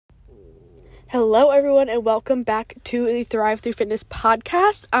Hello, everyone, and welcome back to the Thrive Through Fitness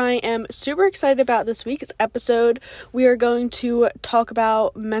podcast. I am super excited about this week's episode. We are going to talk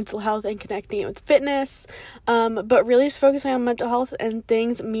about mental health and connecting it with fitness, but really just focusing on mental health and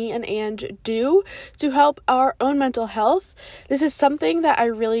things me and Ange do to help our own mental health. This is something that I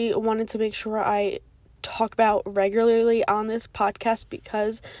really wanted to make sure I talk about regularly on this podcast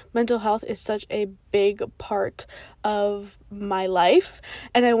because mental health is such a big part of my life,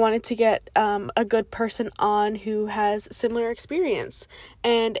 and I wanted to get a good person on who has similar experience,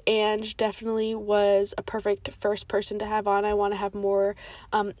 and Ange definitely was a perfect first person to have on. I want to have more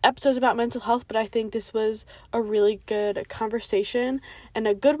episodes about mental health, but I think this was a really good conversation and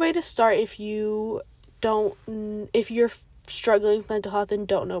a good way to start if you're struggling with mental health and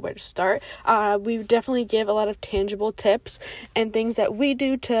don't know where to start. We definitely give a lot of tangible tips and things that we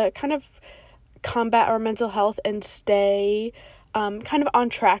do to kind of combat our mental health and stay kind of on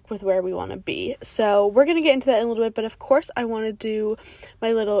track with where we want to be. So we're going to get into that in a little bit, but of course I want to do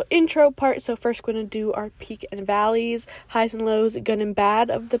my little intro part. So first we're going to do our peak and valleys, highs and lows, good and bad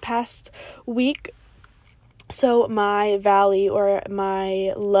of the past week. So my valley or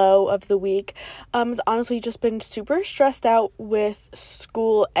my low of the week has honestly just been super stressed out with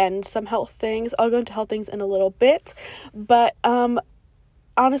school and some health things. I'll go into health things in a little bit, but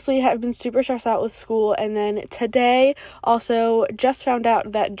honestly I've been super stressed out with school, and then today also just found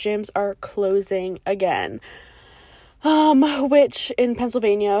out that gyms are closing again. Which in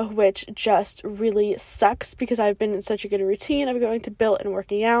Pennsylvania, which just really sucks because I've been in such a good routine of going to Built and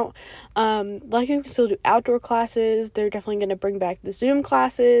working out. Luckily we can still do outdoor classes. They're definitely going to bring back the Zoom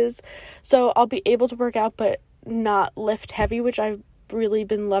classes, so I'll be able to work out but not lift heavy, which I've really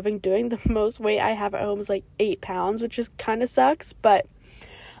been loving doing. The most weight I have at home is like 8 pounds, which is kind of sucks, but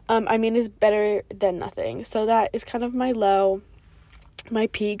it's better than nothing. So that is kind of my low. My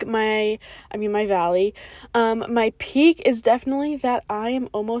peak, my valley. My peak is definitely that I am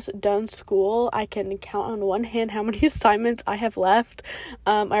almost done school. I can count on one hand how many assignments I have left.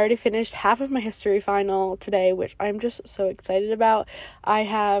 I already finished half of my history final today, which I'm just so excited about. I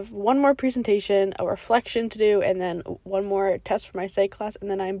have one more presentation, a reflection to do, and then one more test for my psych class,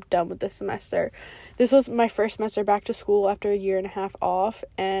 and then I'm done with this semester. This was my first semester back to school after a year and a half off,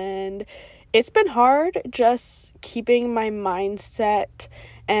 and it's been hard just keeping my mindset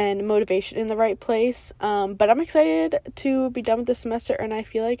and motivation in the right place, but I'm excited to be done with this semester, and I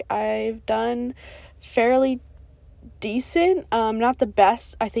feel like I've done fairly decent. Not the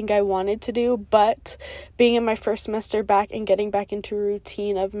best I think I wanted to do, but being in my first semester back and getting back into a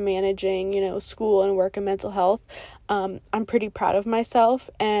routine of managing, school and work and mental health, I'm pretty proud of myself.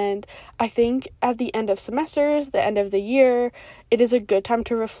 And I think at the end of semesters, the end of the year, it is a good time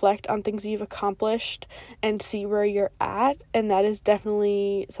to reflect on things you've accomplished and see where you're at, and that is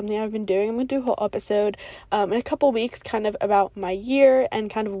definitely something I've been doing. I'm going to do a whole episode in a couple weeks kind of about my year and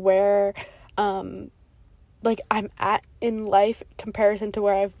kind of where I'm at in life comparison to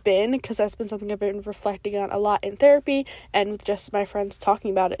where I've been, because that's been something I've been reflecting on a lot in therapy and with just my friends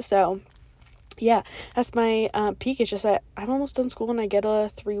talking about it. So yeah, that's my peak. It's just that I'm almost done school and I get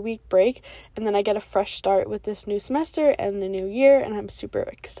a 3-week break, and then I get a fresh start with this new semester and the new year, and I'm super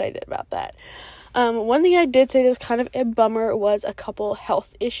excited about that. One thing I did say that was kind of a bummer was a couple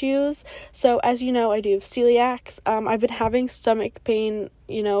health issues. So as you know, I do have celiacs. I've been having stomach pain,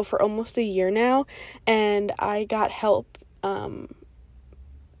 for almost a year now, and I got help I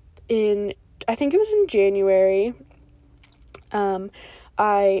think it was in January.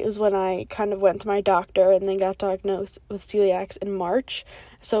 It was when I kind of went to my doctor and then got diagnosed with celiacs in March.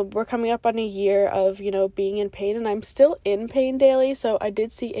 So we're coming up on a year of, being in pain, and I'm still in pain daily. So I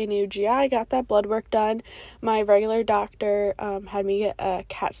did see a new GI, got that blood work done. My regular doctor had me get a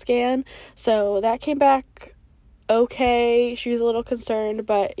CAT scan. So that came back okay. She was a little concerned,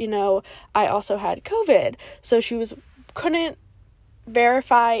 but, I also had COVID. So she couldn't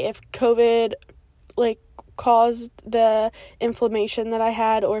verify if COVID, caused the inflammation that I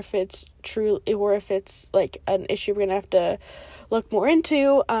had, or if it's true, or if it's an issue we're gonna have to look more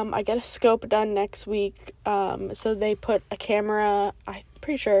into. I get a scope done next week, so they put a camera, I'm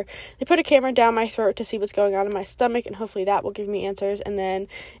pretty sure they put a camera down my throat to see what's going on in my stomach, and hopefully that will give me answers. And then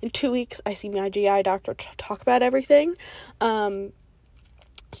in 2 weeks I see my GI doctor to talk about everything.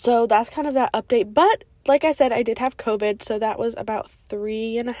 So that's kind of that update. But like I said, I did have COVID, so that was about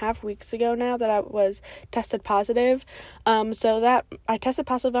 3.5 weeks ago now that I was tested positive. So that I tested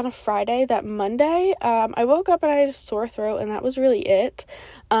positive on a Friday. That Monday, I woke up and I had a sore throat, and that was really it.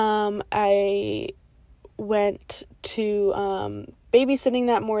 I went to babysitting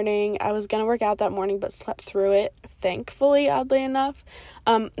that morning. I was gonna work out that morning, but slept through it, thankfully, oddly enough.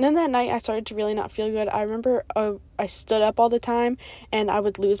 And then that night, I started to really not feel good. I remember I stood up all the time, and I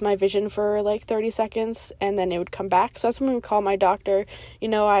would lose my vision for like 30 seconds, and then it would come back. So that's when we would call my doctor.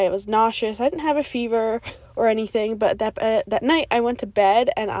 I was nauseous. I didn't have a fever or anything, but that night I went to bed,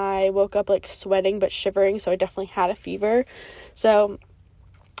 and I woke up like sweating but shivering, so I definitely had a fever. So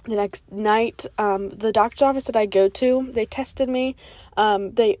the next night, the doctor's office that I go to, they tested me.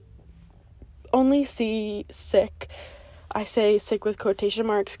 They only see sick. I say sick with quotation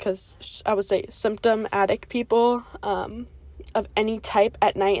marks because I would say symptomatic people of any type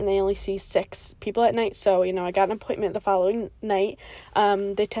at night, and they only see 6 people at night. So, I got an appointment the following night.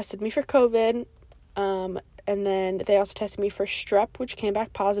 They tested me for COVID, and then they also tested me for strep, which came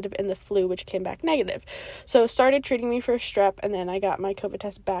back positive, and the flu, which came back negative. So started treating me for strep, and then I got my COVID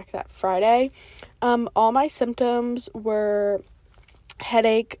test back that Friday. All my symptoms were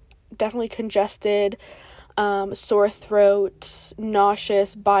headache, definitely congested, sore throat,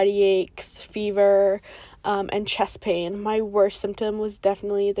 nauseous, body aches, fever, and chest pain. My worst symptom was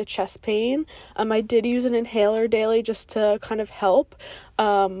definitely the chest pain. I did use an inhaler daily just to kind of help.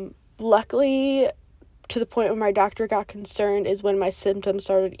 Luckily, to the point where my doctor got concerned is when my symptoms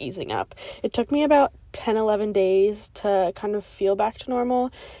started easing up. It took me about 10-11 days to kind of feel back to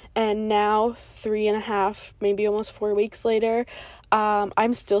normal, and now 3.5, maybe almost 4 weeks later,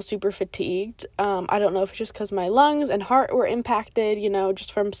 I'm still super fatigued. I don't know if it's just because my lungs and heart were impacted,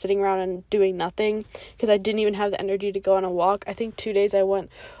 just from sitting around and doing nothing, because I didn't even have the energy to go on a walk. I think 2 days I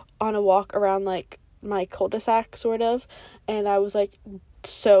went on a walk around like my cul-de-sac sort of, and I was like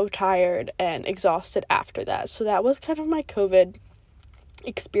so tired and exhausted after that. So that was kind of my COVID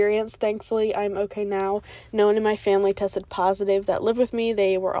experience. Thankfully, I'm okay now. No one in my family tested positive that lived with me.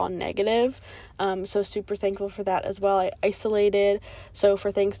 They were all negative. So super thankful for that as well. I isolated. So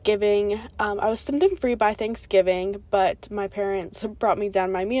for Thanksgiving, I was symptom free by Thanksgiving, but my parents brought me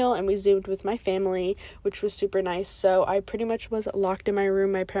down my meal and we Zoomed with my family, which was super nice. So I pretty much was locked in my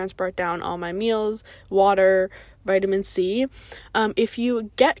room. My parents brought down all my meals, water, vitamin C. If you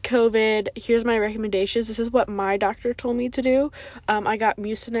get COVID, here's my recommendations. This is what my doctor told me to do. I got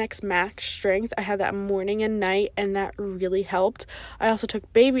Mucinex Max Strength. I had that morning and night, and that really helped. I also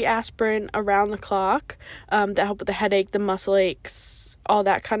took baby aspirin around the clock. That helped with the headache, the muscle aches, all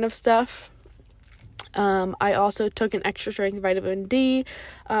that kind of stuff. I also took an extra strength vitamin D.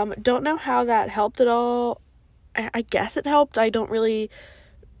 Don't know how that helped at all. I guess it helped. I don't really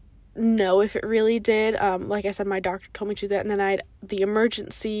know if it really did. Like I said, my doctor told me to do that, and then I had the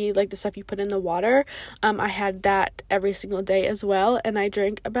emergency, like the stuff you put in the water. I had that every single day as well, and I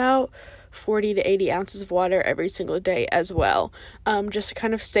drank about 40 to 80 ounces of water every single day as well, just to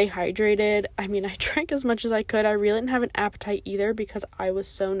kind of stay hydrated. I mean, I drank as much as I could. I really didn't have an appetite either because I was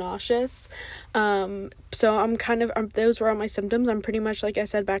so nauseous. So I'm kind of, those were all my symptoms. I'm pretty much, like I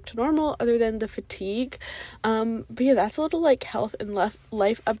said, back to normal other than the fatigue. But yeah, that's a little like health and life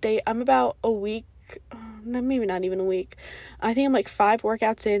update. I'm about a week, maybe not even a week. I think I'm like 5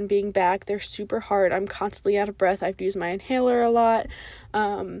 workouts in being back. They're super hard. I'm constantly out of breath. I have to use my inhaler a lot.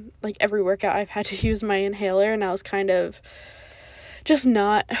 Like every workout I've had to use my inhaler, and I was kind of just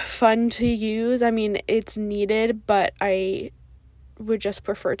not fun to use. I mean, it's needed, but I would just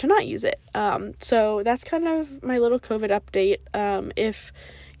prefer to not use it. So that's kind of my little COVID update. If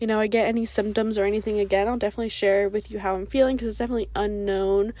I get any symptoms or anything again, I'll definitely share with you how I'm feeling, because it's definitely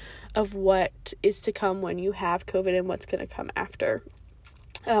unknown of what is to come when you have COVID and what's going to come after.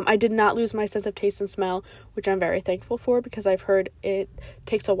 I did not lose my sense of taste and smell, which I'm very thankful for, because I've heard it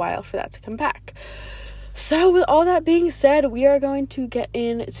takes a while for that to come back. So with all that being said, we are going to get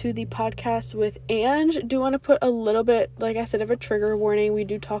into the podcast with Ange. Do want to put a little bit, like I said, of a trigger warning. We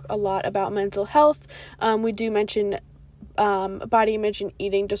do talk a lot about mental health. We do mention body image and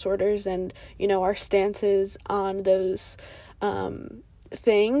eating disorders, and our stances on those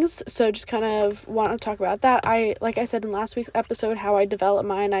things. So just kind of want to talk about that. Like I said in last week's episode, how I develop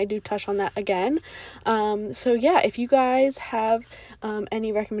mine, I do touch on that again. So yeah, if you guys have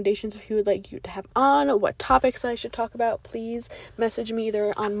any recommendations of who would like you to have on, what topics I should talk about, please message me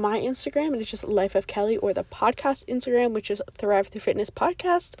either on my Instagram, and it's just Life of Kelly, or the podcast Instagram, which is Thrive Through Fitness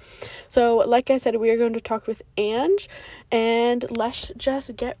Podcast. So like I said, we are going to talk with Ange, and let's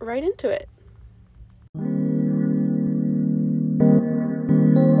just get right into it.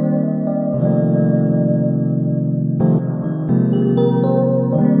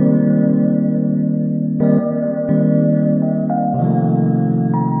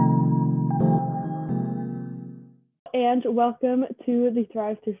 And welcome to the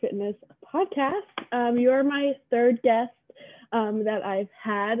Thrive Through Fitness podcast. You are my third guest that I've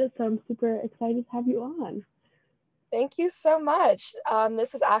had. So I'm super excited to have you on. Thank you so much.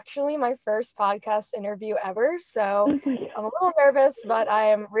 This is actually my first podcast interview ever, so Oh my I'm God. a little nervous, but I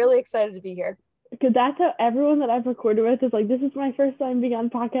am really excited to be here. Because that's how everyone that I've recorded with is like, this is my first time being on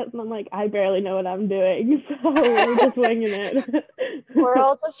podcast, and I'm like, I barely know what I'm doing, so we're just winging We're it.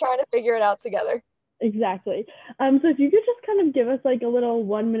 all just trying to figure it out together. Exactly. So if you could just kind of give us like a little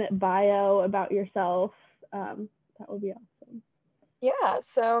 1 minute bio about yourself, that would be awesome. Yeah,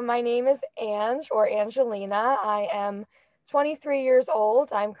 so my name is Ange or Angelina. I am 23 years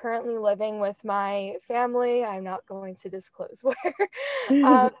old. I'm currently living with my family. I'm not going to disclose where.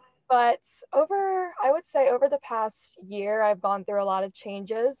 Um, but I would say over the past year, I've gone through a lot of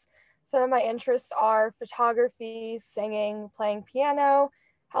changes. Some of my interests are photography, singing, playing piano,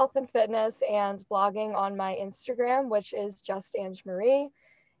 health and fitness, and blogging on my Instagram, which is just Ange Marie.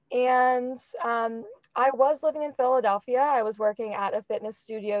 And I was living in Philadelphia. I was working at a fitness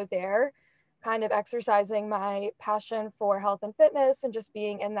studio there, kind of exercising my passion for health and fitness and just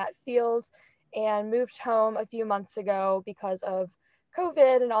being in that field. And moved home a few months ago because of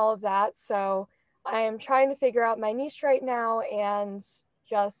COVID and all of that. So I am trying to figure out my niche right now and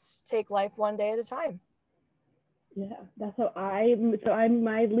just take life one day at a time. Yeah, that's how I'm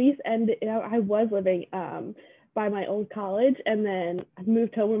my lease ended. I was living by my old college, and then I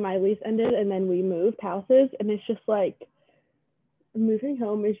moved home when my lease ended, and then we moved houses, and it's just like moving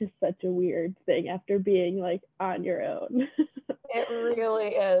home is just such a weird thing after being like on your own. It really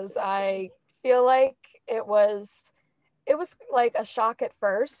is. I feel like it was it was like a shock at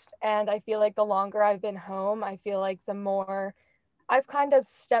first, and I feel like the longer I've been home, I feel like the more I've kind of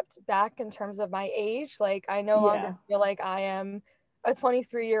stepped back in terms of my age. Like I no longer Yeah. feel like I am a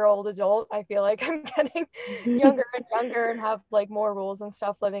 23-year-old adult. I feel like I'm getting younger and younger and have like more rules and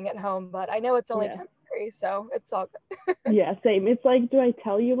stuff living at home, but I know it's only Yeah. temporary, so it's all good. Yeah, same. It's like, do I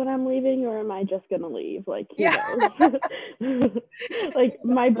tell you when I'm leaving or am I just gonna leave? Like, who Yeah. knows? Like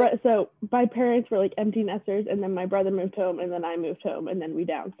Exactly. so my parents were like empty nesters, and then my brother moved home, and then I moved home, and then we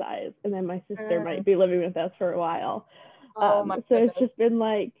downsized, and then my sister Mm. might be living with us for a while. Oh my So it's goodness. just been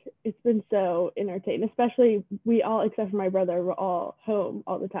like it's been so entertaining. Especially we all, except for my brother, were all home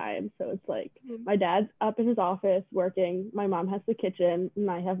all the time. So it's like Mhm. my dad's up in his office working. My mom has the kitchen, and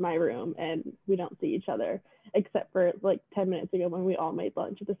I have my room, and we don't see each other except for like 10 minutes ago when we all made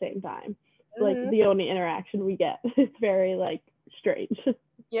lunch at the same time. Like Mhm. the only interaction we get. It's very like strange.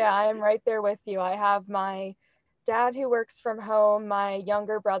 Yeah, I am right there with you. I have my dad who works from home, my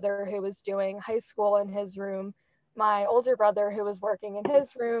younger brother who was doing high school in his room, my older brother who was working in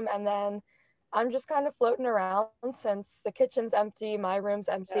his room, and then I'm just kind of floating around since the kitchen's empty, my room's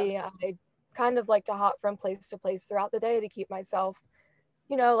Yeah. empty. I kind of like to hop from place to place throughout the day to keep myself,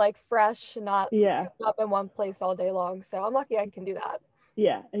 like fresh, not Yeah. cooped up in one place all day long. So I'm lucky I can do that.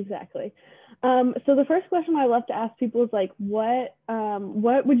 Yeah, exactly. So the first question I love to ask people is like,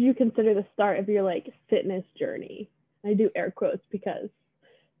 what would you consider the start of your like fitness journey? I do air quotes because,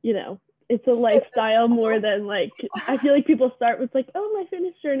 you know, it's a Fitness lifestyle more goal. than like I feel like people start with like, oh, my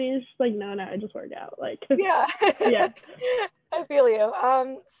fitness journey is just like, no, I just work out. Like, Yeah. yeah, I feel you.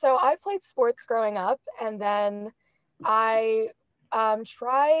 So I played sports growing up, and then I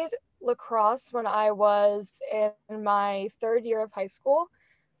tried lacrosse when I was in my third year of high school.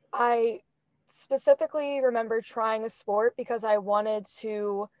 I specifically remember trying a sport because I wanted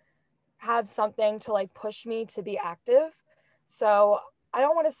to have something to like push me to be active. So I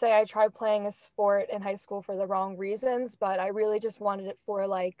don't want to say I tried playing a sport in high school for the wrong reasons, but I really just wanted it for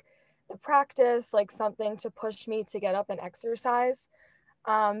like the practice, like something to push me to get up and exercise.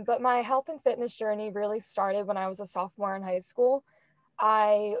 But my health and fitness journey really started when I was a sophomore in high school.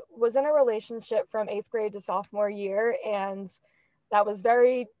 I was in a relationship from eighth grade to sophomore year, and that was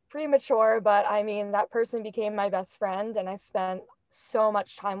very premature. But I mean, that person became my best friend, and I spent so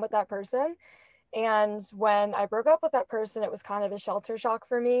much time with that person. And when I broke up with that person, it was kind of a shelter shock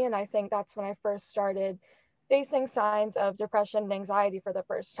for me. And I think that's when I first started facing signs of depression and anxiety for the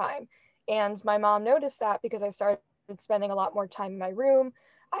first time. And my mom noticed that because I started spending a lot more time in my room.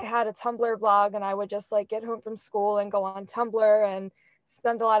 I had a Tumblr blog, and I would just like get home from school and go on Tumblr and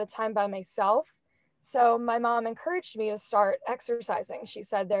spend a lot of time by myself. So my mom encouraged me to start exercising. She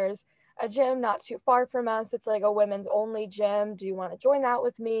said, there's a gym not too far from us. It's like a women's only gym. Do you want to join that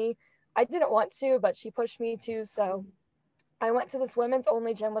with me? I didn't want to, but she pushed me to. So I went to this women's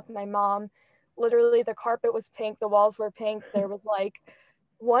only gym with my mom. Literally, the carpet was pink, the walls were pink. There was like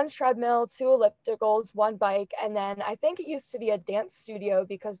one treadmill, two ellipticals, one bike. And then I think it used to be a dance studio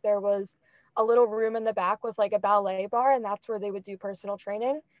because there was a little room in the back with like a ballet bar, and that's where they would do personal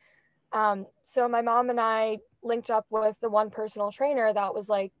training. So my mom and I linked up with the one personal trainer that was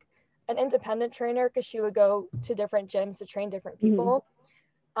like an independent trainer because she would go to different gyms to train different Mhm. people.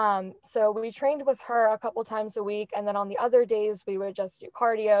 So we trained with her a couple times a week, and then on the other days we would just do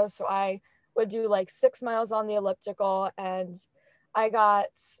cardio. So I would do like 6 miles on the elliptical, and I got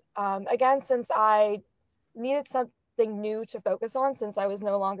again, since I needed something new to focus on, since I was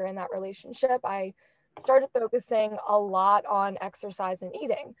no longer in that relationship, I started focusing a lot on exercise and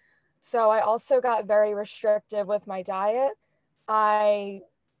eating. So I also got very restrictive with my diet. I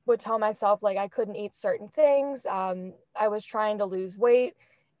would tell myself like I couldn't eat certain things. I was trying to lose weight,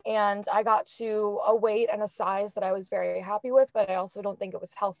 and I got to a weight and a size that I was very happy with, but I also don't think it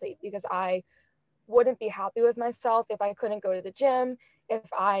was healthy because I wouldn't be happy with myself if I couldn't go to the gym, if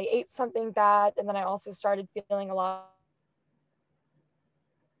I ate something bad. And then I also started feeling a lot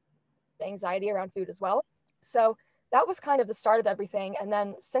of anxiety around food as well. So that was kind of the start of everything. And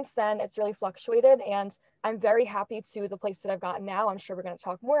then since then, it's really fluctuated. And I'm very happy to the place that I've gotten now. I'm sure we're going to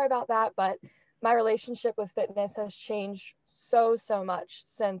talk more about that. But my relationship with fitness has changed so, so much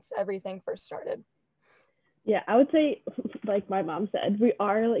since everything first started. Yeah, I would say, like my mom said, we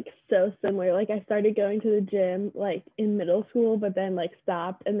are like so similar. Like I started going to the gym like in middle school, but then like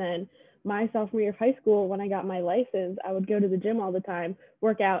stopped. And then my sophomore year of high school, when I got my license, I would go to the gym all the time,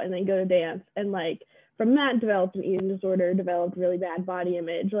 work out, and then go to dance. And like from that, developed an eating disorder, developed really bad body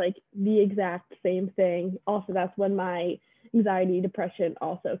image, like the exact same thing. Also, that's when my anxiety, depression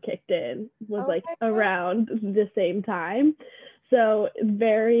also kicked in, was Oh like my God. around the same time. So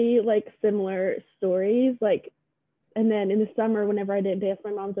very like similar stories. Like, and then in the summer, whenever I didn't dance,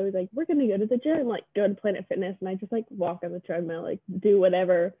 my mom's always like, "We're gonna go to the gym, like go to Planet Fitness," and I just like walk on the treadmill, like do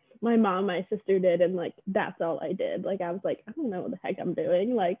whatever my mom, my sister did, and like that's all I did. Like I was like, I don't know what the heck I'm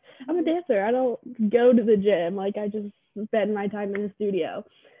doing. Like I'm a dancer. I don't go to the gym. Like I just spend my time in the studio.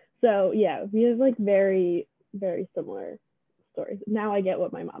 So yeah, we have like very very similar stories. Now I get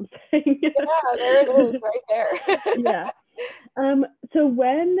what my mom's saying. Yeah, there it is right there. Yeah. So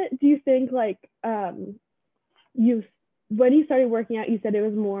when do you think like you when you started working out, you said it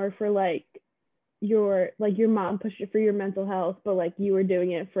was more for like your mom pushed it for your mental health, but like you were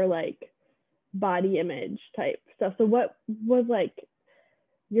doing it for like body image type stuff. So what was like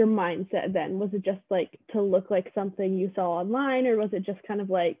your mindset then? Was it just like to look like something you saw online, or was it just kind of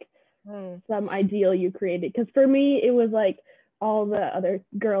like Hmm. some ideal you created? Because for me, it was like all the other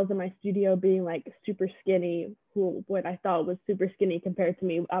girls in my studio being like super skinny, who what I thought was super skinny compared to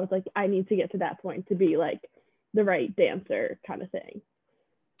me. I was like, I need to get to that point to be like the right dancer kind of thing.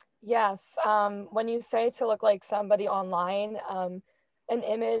 Yes. When you say to look like somebody online, an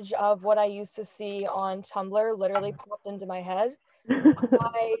image of what I used to see on Tumblr literally popped into my head.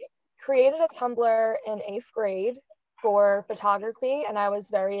 I created a Tumblr in eighth grade for photography, and I was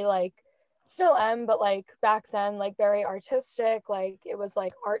very like, still am, but like back then, like very artistic, like it was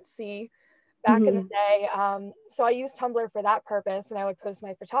like artsy back in the Mm-hmm. day. So I used Tumblr for that purpose, and I would post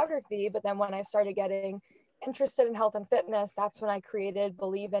my photography. But then when I started getting interested in health and fitness, that's when I created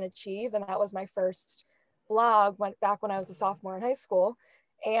Believe and Achieve, and that was my first blog. Went back when I was a sophomore in high school,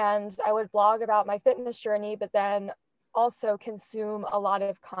 and I would blog about my fitness journey, but then also consume a lot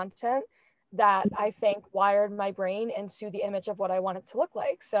of content that I think wired my brain into the image of what I wanted to look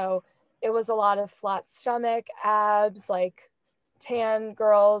like. So it was a lot of flat stomach, abs, like tan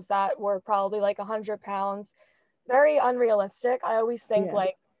girls that were probably like 100 pounds. Very unrealistic. I always think Yeah.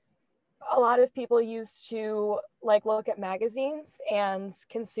 like a lot of people used to like look at magazines and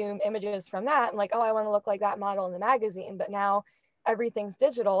consume images from that and like, oh, I want to look like that model in the magazine. But now everything's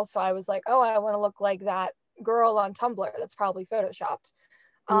digital. So I was like, oh, I want to look like that girl on Tumblr that's probably photoshopped.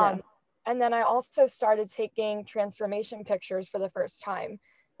 Yeah. And then I also started taking transformation pictures for the first time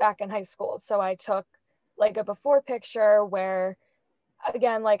back in high school. So I took like a before picture where,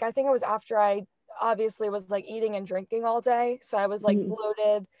 again, like I think it was after I obviously was like eating and drinking all day. So I was like Mm-hmm.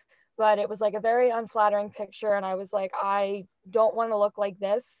 bloated, but it was like a very unflattering picture. And I was like, I don't want to look like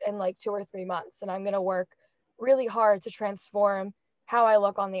this in like 2 or 3 months. And I'm going to work really hard to transform how I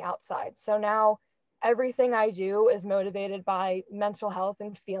look on the outside. So now everything I do is motivated by mental health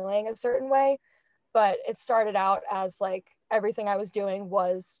and feeling a certain way. But it started out as like everything I was doing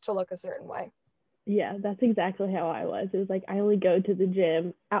was to look a certain way. Yeah, that's exactly how I was. It was like I only go to the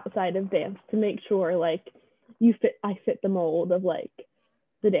gym outside of dance to make sure like I fit the mold of like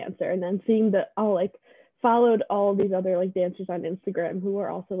the dancer. And then seeing the all like followed all these other like dancers on Instagram who were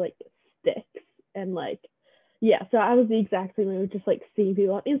also like sticks and like yeah, so I was the exact same way with just like seeing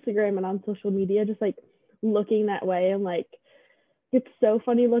people on Instagram and on social media just like looking that way and like it's so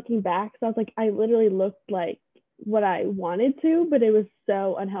funny looking back. So I was like I literally looked like what I wanted to, but it was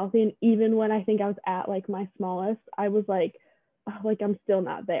so unhealthy. And even when I think I was at like my smallest, I was like, oh, like I'm still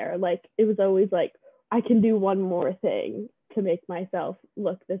not there. Like it was always like I can do one more thing to make myself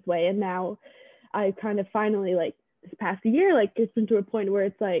look this way. And now I kind of finally like this past year, like it's been to a point where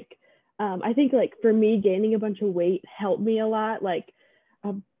it's like I think like for me gaining a bunch of weight helped me a lot. Like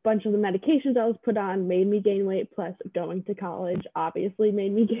a bunch of the medications I was put on made me gain weight. Plus going to college obviously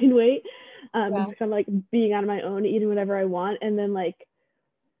made me gain weight. Yeah. Just kind of like being on my own, eating whatever I want. And then like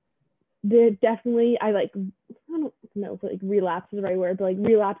the definitely I like I don't know if like relapse is the right word, but like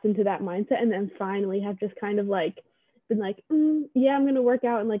relapse into that mindset and then finally have just kind of like been like, yeah, I'm gonna work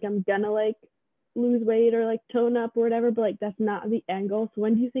out and like I'm gonna like lose weight or like tone up or whatever, but like that's not the end goal. So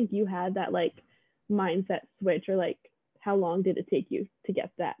when do you think you had that like mindset switch, or like how long did it take you to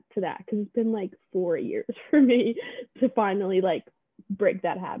get that to that? Because it's been like 4 years for me to finally like break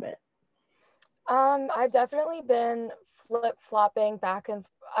that habit. I've definitely been flip-flopping back and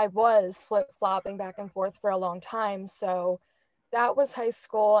I was flip-flopping back and forth for a long time. So that was high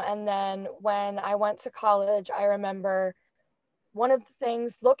school. And then when I went to college, I remember one of the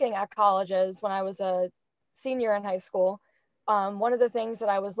things looking at colleges when I was a senior in high school, one of the things that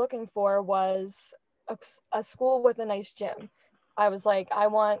I was looking for was a school with a nice gym. I was like, I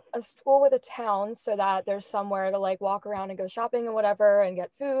want a school with a town so that there's somewhere to like walk around and go shopping and whatever and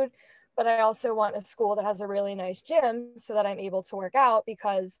get food. But I also want a school that has a really nice gym so that I'm able to work out,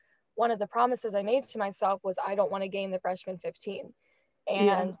 because one of the promises I made to myself was I don't want to gain the freshman 15.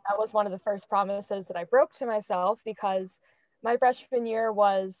 Yeah. And that was one of the first promises that I broke to myself, because my freshman year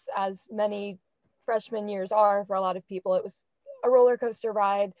was, as many freshman years are for a lot of people, it was a roller coaster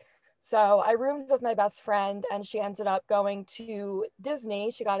ride. So I roomed with my best friend and she ended up going to Disney.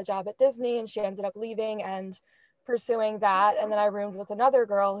 She got a job at Disney and she ended up leaving and pursuing that. And then I roomed with another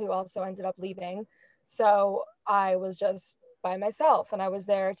girl who also ended up leaving. So I was just by myself and I was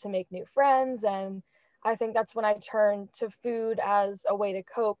there to make new friends. And I think that's when I turned to food as a way to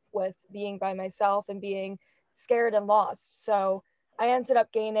cope with being by myself and being scared and lost. So I ended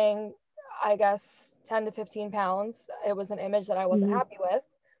up gaining, I guess, 10 to 15 pounds. It was an image that I wasn't Mm-hmm. happy with.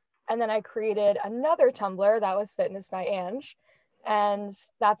 And then I created another Tumblr that was Fitness by Ange. And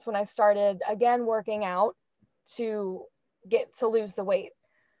that's when I started again working out to get to lose the weight.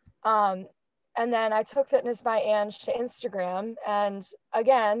 Um, and then I took Fitness by Ange to Instagram. And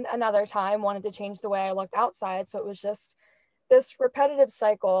again, another time wanted to change the way I looked outside. So it was just this repetitive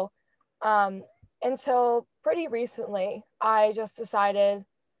cycle, um, until pretty recently, I just decided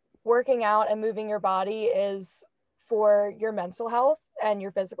working out and moving your body is for your mental health and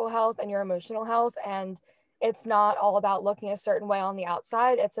your physical health and your emotional health. And it's not all about looking a certain way on the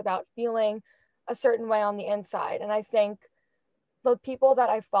outside, it's about feeling a certain way on the inside. And I think the people that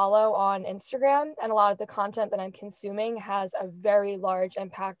I follow on Instagram and a lot of the content that I'm consuming has a very large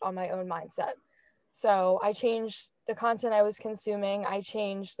impact on my own mindset. So I changed the content I was consuming, I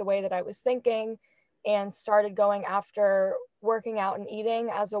changed the way that I was thinking, and started going after working out and eating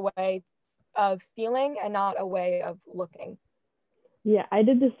as a way of feeling and not a way of looking. Yeah, I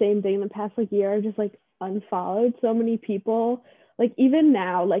did the same thing in the past like year. I just like unfollowed so many people. Like even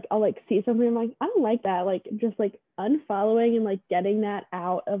now, like I'll like see something, I'm like, I don't like that. Like just like unfollowing and like getting that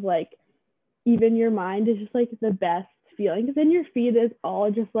out of like even your mind is just like the best feeling. Because then your feed is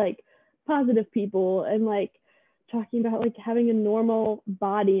all just like positive people and like talking about like having a normal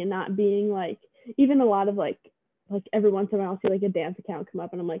body and not being like even a lot of like every once in a while I'll see like a dance account come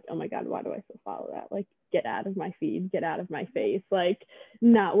up and I'm like, oh my God, why do I still follow that? Like get out of my feed, get out of my face, like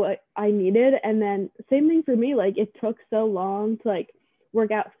not what I needed. And then same thing for me, like it took so long to like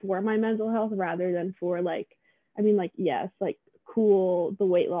work out for my mental health rather than for like, I mean like yes, like cool, the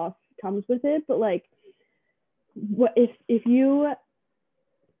weight loss comes with it, but like what if you I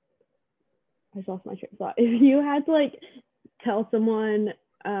just lost my train of thought. If you had to like tell someone,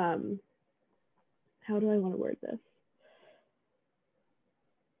 how do I want to word this?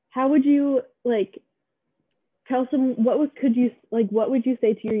 How would you like tell some what was could you like what would you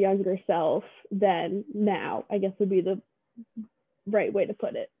say to your younger self then now? I guess would be the right way to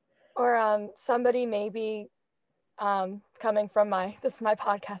put it. Or somebody maybe, coming from my this is my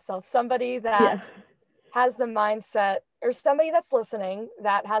podcast self, somebody Yeah. that has the mindset, or somebody that's listening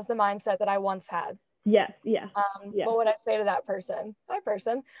that has the mindset that I once had. Yes. Yeah. Yeah. What would I say to that person? Hi,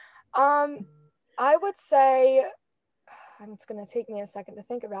 person. Um, I would say, it's going to take me a second to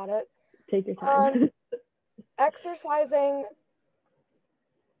think about it. Take your Um, time. Exercising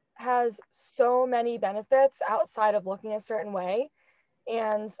has so many benefits outside of looking a certain way.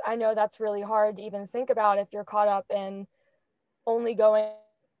 And I know that's really hard to even think about if you're caught up in only going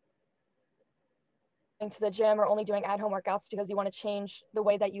to the gym or only doing at-home workouts because you want to change the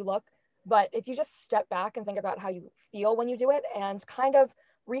way that you look. But if you just step back and think about how you feel when you do it and kind of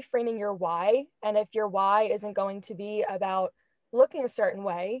reframing your why, and if your why isn't going to be about looking a certain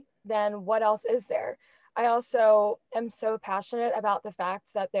way, then what else is there? I also am so passionate about the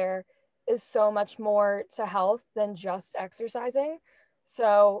fact that there is so much more to health than just exercising.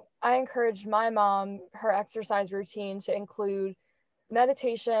 So I encouraged my mom, her exercise routine to include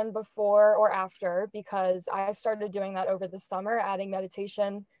meditation before or after, because I started doing that over the summer, adding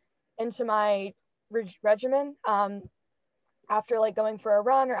meditation into my regimen after like going for a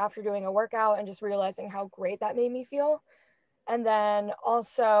run or after doing a workout, and just realizing how great that made me feel. And then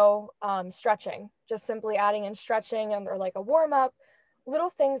also stretching, just simply adding in stretching or like a warm up, little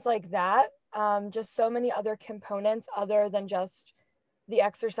things like that. Just so many other components other than just the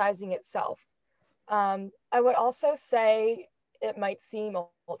exercising itself. I would also say, it might seem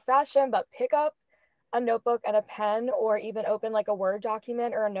old fashioned, but pick up a notebook and a pen, or even open like a Word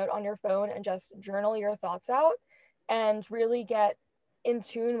document or a note on your phone and just journal your thoughts out and really get in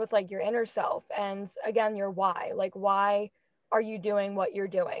tune with like your inner self. And again, your why, like, why are you doing what you're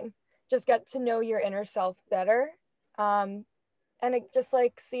doing? Just get to know your inner self better. And just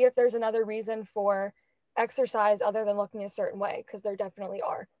like see if there's another reason for exercise other than looking a certain way, because there definitely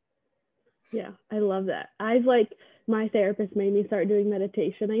are. Yeah, I love that. I've like, my therapist made me start doing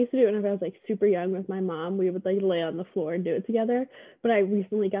meditation. I used to do it whenever I was like super young with my mom. We would like lay on the floor and do it together. But I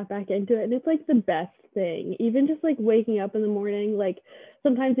recently got back into it, and it's like the best thing. Even just like waking up in the morning, like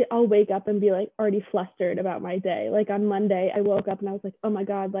sometimes I'll wake up and be like already flustered about my day. Like on Monday, I woke up and I was like, oh my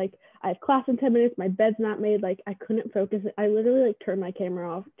God, like I have class in 10 minutes. My bed's not made. Like I couldn't focus. I literally like turned my camera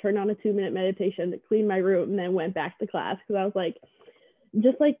off, turned on a 2-minute meditation, cleaned my room, and then went back to class, because I was like,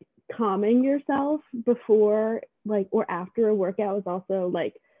 just like calming yourself before like or after a workout is also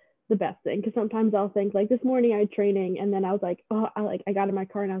like the best thing. Because sometimes I'll think like this morning I had training, and then I was like, oh, I got in my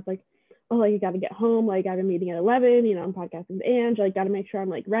car and I was like, oh, like I got to get home, like I have a meeting at 11, you know, I'm podcasting with Ange, like got to make sure I'm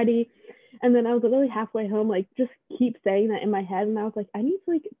like ready. And then I was literally halfway home, like just keep saying that in my head, and I was like, I need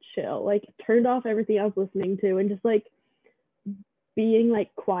to like chill, like turned off everything I was listening to and just like being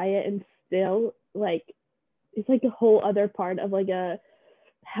like quiet and still. Like it's like a whole other part of like a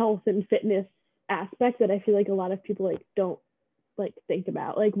health and fitness aspect that I feel like a lot of people like don't like think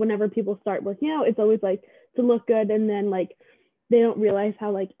about. Like whenever people start working out, it's always like to look good, and then like they don't realize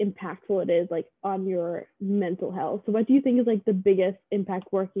how like impactful it is like on your mental health. So what do you think is like the biggest impact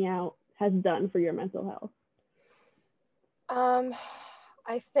working out has done for your mental health?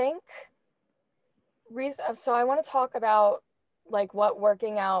 I think so I want to talk about like what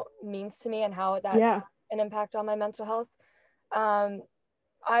working out means to me and how that's an impact on my mental health.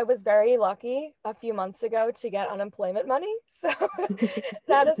 I was very lucky a few months ago to get unemployment money. So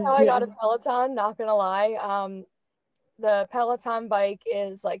that is how I got a Peloton, not gonna lie. The Peloton bike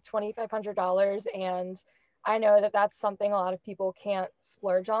is like $2,500, and I know that that's something a lot of people can't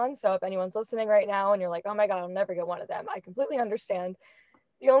splurge on. So if anyone's listening right now and you're like, oh my God, I'll never get one of them, I completely understand.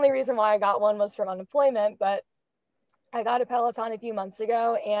 The only reason why I got one was from unemployment, but I got a Peloton a few months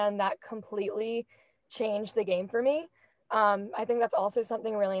ago, and that completely changed the game for me. I think that's also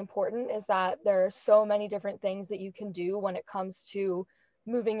something really important, is that there are so many different things that you can do when it comes to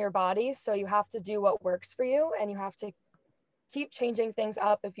moving your body. So you have to do what works for you, and you have to keep changing things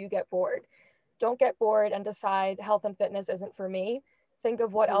up if you get bored. Don't get bored and decide health and fitness isn't for me. Think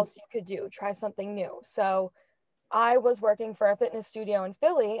of what else you could do. Try something new. So I was working for a fitness studio in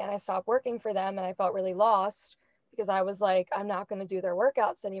Philly, and I stopped working for them, and I felt really lost because I was like, I'm not going to do their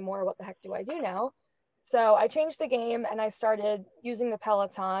workouts anymore. What the heck do I do now? So I changed the game and I started using the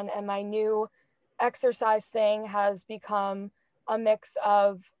Peloton, and my new exercise thing has become a mix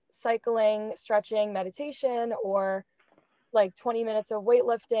of cycling, stretching, meditation, or like 20 minutes of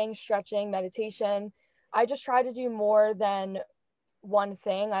weightlifting, stretching, meditation. I just try to do more than one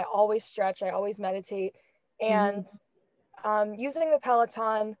thing. I always stretch, I always meditate. And using the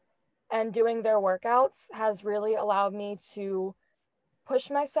Peloton and doing their workouts has really allowed me to push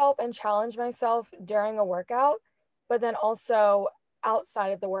myself and challenge myself during a workout, but then also outside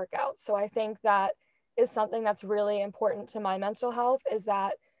of the workout. So I think that is something that's really important to my mental health, is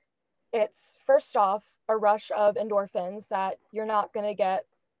that it's first off a rush of endorphins that you're not going to get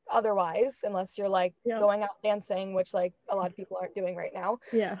otherwise, unless you're like going out dancing, which like a lot of people aren't doing right now.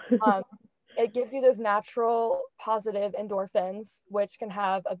 It gives you those natural positive endorphins, which can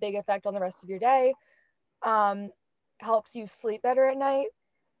have a big effect on the rest of your day. Helps you sleep better at night.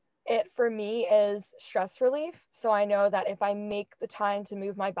 It for me is stress relief. So I know that if I make the time to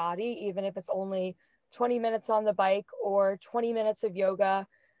move my body, even if it's only 20 minutes on the bike or 20 minutes of yoga,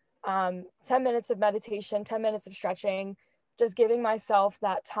 10 minutes of meditation, 10 minutes of stretching, just giving myself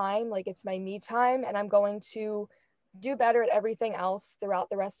that time, like it's my me time, and I'm going to do better at everything else throughout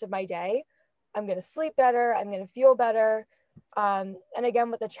the rest of my day. I'm going to sleep better. I'm going to feel better. And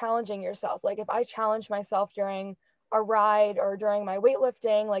again, with the challenging yourself, like if I challenge myself during a ride or during my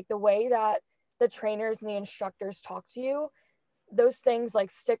weightlifting, like the way that the trainers and the instructors talk to you, those things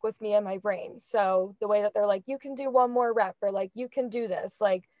like stick with me in my brain. So the way that they're like, you can do one more rep, or like, you can do this,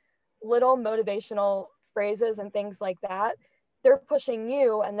 like little motivational phrases and things like that, they're pushing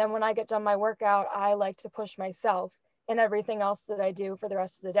you. And then when I get done my workout, I like to push myself in everything else that I do for the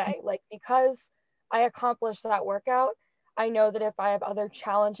rest of the day. Like, because I accomplished that workout, I know that if I have other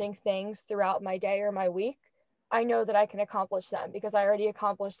challenging things throughout my day or my week, I know that I can accomplish them because I already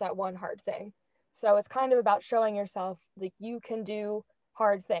accomplished that one hard thing. So it's kind of about showing yourself like you can do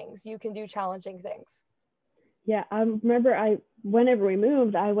hard things, you can do challenging things. Yeah, I remember whenever we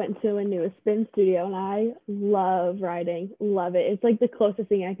moved, I went to a new spin studio, and I love riding, love it. It's like the closest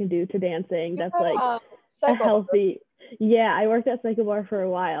thing I can do to dancing. That's like a healthy. Yeah, I worked at Cycle Bar for a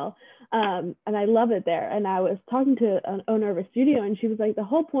while, and I love it there. And I was talking to an owner of a studio, and she was like, the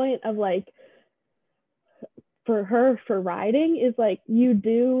whole point of like for her for riding is like you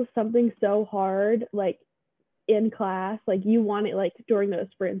do something so hard, like in class, like you want it, like during those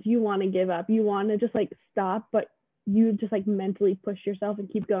sprints, you want to give up, you want to just like stop, but you just like mentally push yourself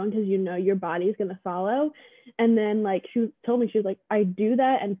and keep going because you know your body is going to follow. And then like she told me, she was like, I do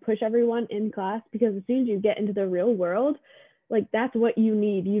that and push everyone in class because as soon as you get into the real world, like that's what you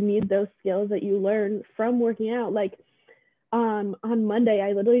need those skills that you learn from working out. Like on Monday,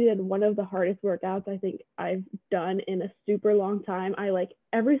 I literally did one of the hardest workouts I think I've done in a super long time. I like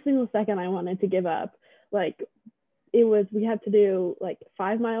every single second I wanted to give up. Like it was, we had to do like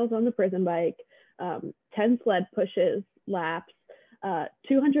 5 miles on the prison bike, 10 sled pushes, laps,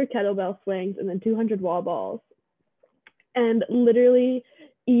 200 kettlebell swings, and then 200 wall balls. And literally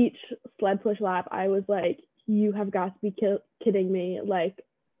each sled push lap, I was like, you have got to be kidding me. Like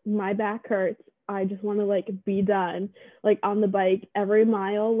my back hurts. I just want to like be done. Like on the bike every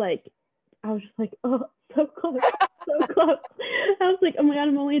mile, like I was just like, oh, so close, so close. I was like, oh my God,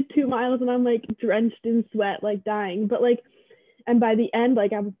 I'm only 2 miles and I'm like drenched in sweat, like dying. But like, and by the end,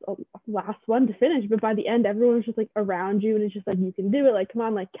 like I was the last one to finish, but by the end, everyone was just like around you and it's just like, you can do it. Like, come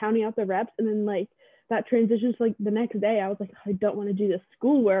on, like counting out the reps. And then like that transition to like the next day, I was like, I don't want to do this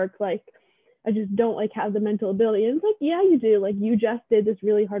schoolwork. Like, I just don't like have the mental ability. And it's like, yeah, you do. Like you just did this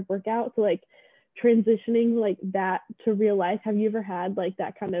really hard workout. So like transitioning like that to real life, have you ever had like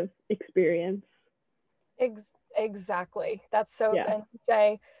that kind of experience? Exactly. That's so, Yeah. and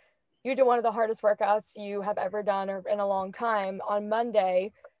say you did one of the hardest workouts you have ever done or in a long time. On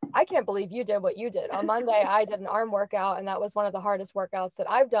Monday, I can't believe you did what you did. On Monday, I did an arm workout, and that was one of the hardest workouts that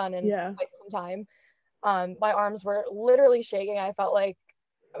I've done in quite some time. My arms were literally shaking. I felt like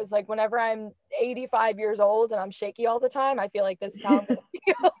I was like, whenever I'm 85 years old and I'm shaky all the time, I feel like this is how I'm gonna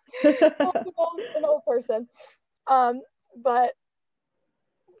feel. An old person. But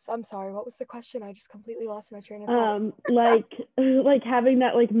I'm sorry, what was the question? I just completely lost my train of thought. Like having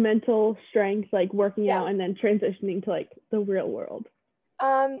that like mental strength, like working out and then transitioning to like the real world.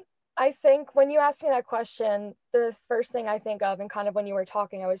 I think when you asked me that question, the first thing I think of, and kind of when you were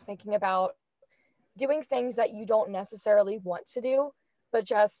talking, I was thinking about doing things that you don't necessarily want to do, but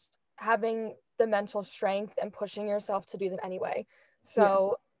just having the mental strength and pushing yourself to do them anyway.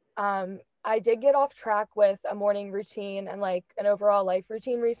 So I did get off track with a morning routine and like an overall life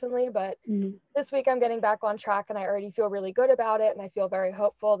routine recently, but this week I'm getting back on track and I already feel really good about it. And I feel very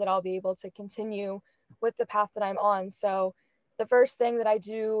hopeful that I'll be able to continue with the path that I'm on. So the first thing that I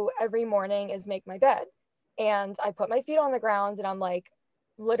do every morning is make my bed, and I put my feet on the ground and I'm like,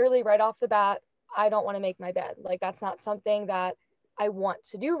 literally right off the bat, I don't want to make my bed. Like that's not something that I want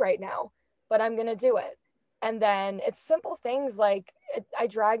to do right now, but I'm going to do it. And then it's simple things like I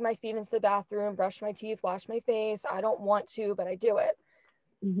drag my feet into the bathroom, brush my teeth, wash my face. I don't want to, but I do it.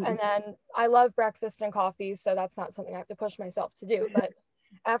 And then I love breakfast and coffee, so that's not something I have to push myself to do. But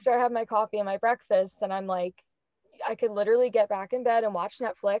after I have my coffee and my breakfast, then I'm like, I could literally get back in bed and watch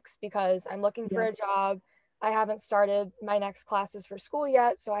Netflix because I'm looking for a job. I haven't started my next classes for school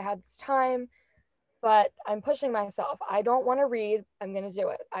yet, so I had this time. But I'm pushing myself. I don't want to read. I'm going to do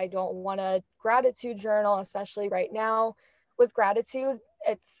it. I don't want a gratitude journal, especially right now. With gratitude,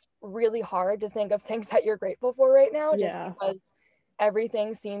 it's really hard to think of things that you're grateful for right now, just because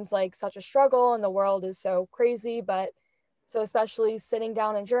everything seems like such a struggle and the world is so crazy. But so especially sitting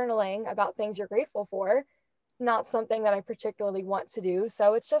down and journaling about things you're grateful for, not something that I particularly want to do.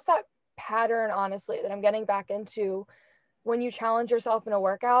 So it's just that pattern, honestly, that I'm getting back into when you challenge yourself in a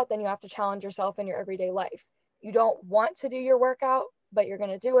workout, then you have to challenge yourself in your everyday life. You don't want to do your workout, but you're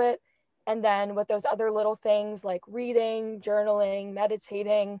going to do it. And then with those other little things like reading, journaling,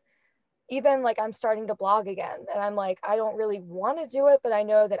 meditating, even like I'm starting to blog again. And I'm like, I don't really want to do it, but I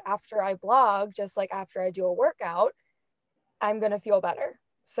know that after I blog, just like after I do a workout, I'm going to feel better.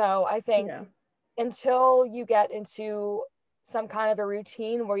 So I think until you get into some kind of a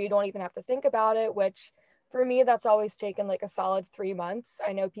routine where you don't even have to think about it, which for me, that's always taken like a solid 3 months.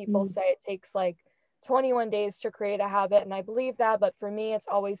 I know people say it takes like 21 days to create a habit, and I believe that, but for me, it's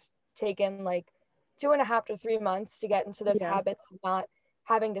always taken like 2.5 to 3 months to get into those habits of not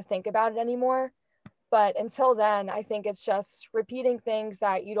having to think about it anymore. But until then, I think it's just repeating things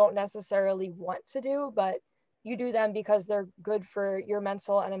that you don't necessarily want to do, but you do them because they're good for your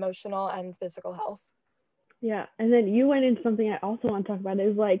mental and emotional and physical health. Yeah. And then you went into something I also want to talk about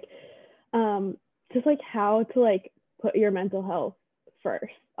is like, just like how to like put your mental health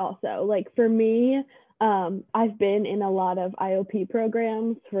first also. Like for me, I've been in a lot of IOP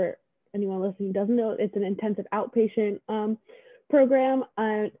programs. For anyone listening who doesn't know, it's an intensive outpatient program.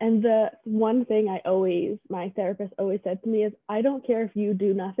 And the one thing my therapist always said to me is, I don't care if you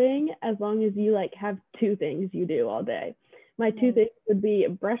do nothing as long as you like have 2 things you do all day. My 2 things would be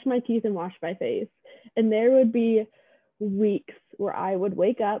brush my teeth and wash my face. And there would be weeks where I would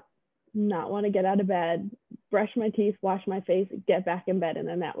wake up, not want to get out of bed, brush my teeth, wash my face, get back in bed, and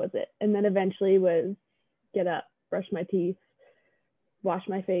then that was it. And then eventually was get up, brush my teeth, wash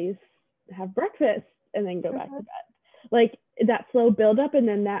my face, have breakfast, and then go back to bed. Like that slow buildup, and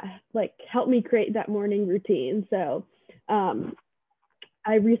then that like helped me create that morning routine. So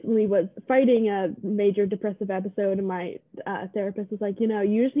I recently was fighting a major depressive episode, and my therapist was like,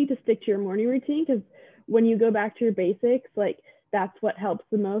 you just need to stick to your morning routine, because when you go back to your basics, like that's what helps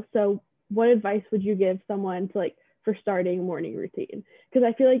the most. So what advice would you give someone to like for starting a morning routine? Because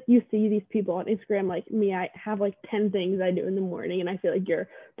I feel like you see these people on Instagram like me, I have like 10 things I do in the morning, and I feel like you're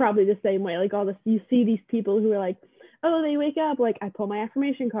probably the same way. Like all this, you see these people who are like, oh, they wake up, like I pull my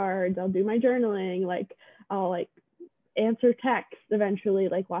affirmation cards, I'll do my journaling, like I'll like answer texts eventually,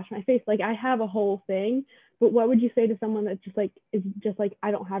 like wash my face. Like I have a whole thing. But what would you say to someone that just like is just like,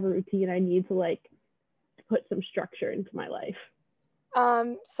 I don't have a routine, I need to like put some structure into my life?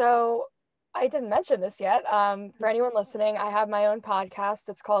 So I didn't mention this yet. For anyone listening, I have my own podcast.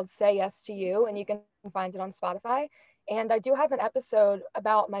 It's called Say Yes to You, and you can find it on Spotify. And I do have an episode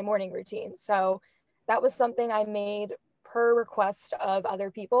about my morning routine. So that was something I made per request of other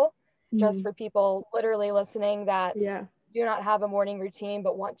people, just for people literally listening that do not have a morning routine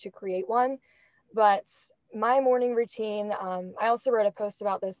but want to create one. But my morning routine, I also wrote a post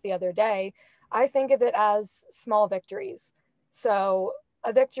about this the other day. I think of it as small victories. So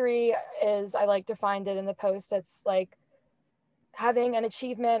a victory is, I like to find it in the post, it's like having an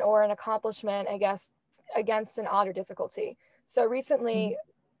achievement or an accomplishment, I guess, against an odd or difficulty. So recently,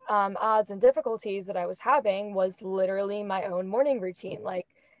 odds and difficulties that I was having was literally my own morning routine, like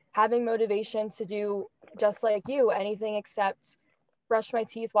having motivation to do, just like you, anything except brush my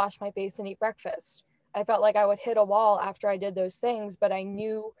teeth, wash my face, and eat breakfast. I felt like I would hit a wall after I did those things, but I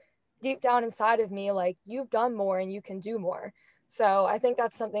knew deep down inside of me, like, you've done more and you can do more. So I think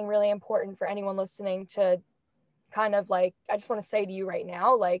that's something really important for anyone listening to kind of like, I just want to say to you right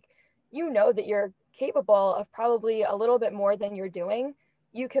now, like, you know that you're capable of probably a little bit more than you're doing.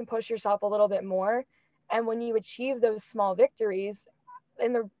 You can push yourself a little bit more. And when you achieve those small victories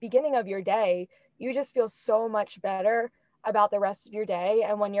in the beginning of your day, you just feel so much better about the rest of your day.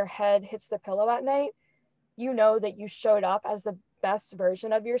 And when your head hits the pillow at night, you know that you showed up as the best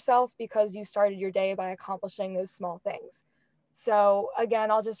version of yourself because you started your day by accomplishing those small things. So again,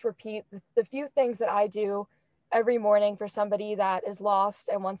 I'll just repeat the few things that I do every morning for somebody that is lost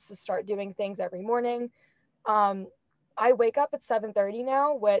and wants to start doing things every morning. I wake up at 7:30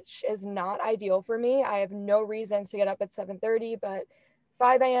 now, which is not ideal for me. I have no reason to get up at 7:30, but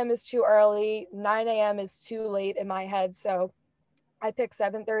 5 a.m. is too early. 9 a.m. is too late in my head. So I pick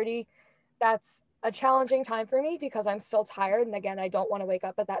 7:30. That's a challenging time for me because I'm still tired. And again, I don't want to wake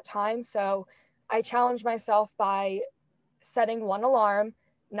up at that time. So I challenge myself by setting one alarm,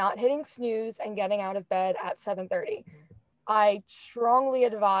 not hitting snooze, and getting out of bed at 7:30. I strongly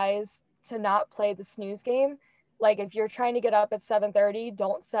advise to not play the snooze game. Like if you're trying to get up at 7:30,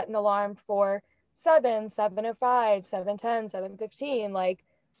 don't set an alarm for 7, 7:05, 7:10, 7:15. Like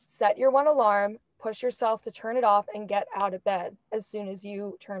set your one alarm, push yourself to turn it off and get out of bed as soon as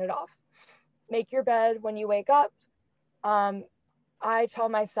you turn it off. Make your bed when you wake up. I tell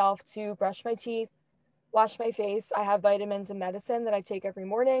myself to brush my teeth, wash my face. I have vitamins and medicine that I take every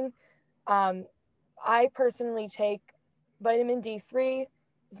morning. I personally take vitamin D3,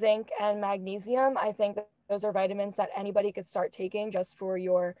 zinc, and magnesium. I think that those are vitamins that anybody could start taking just for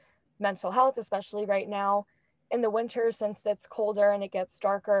your mental health, especially right now in the winter, since it's colder and it gets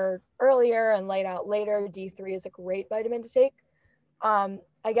darker earlier and light out later. D3 is a great vitamin to take.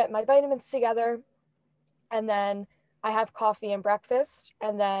 I get my vitamins together, and then I have coffee and breakfast,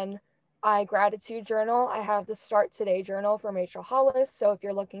 and then I gratitude journal. I have the Start Today journal from Rachel Hollis. So if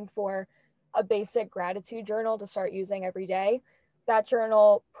you're looking for a basic gratitude journal to start using every day, that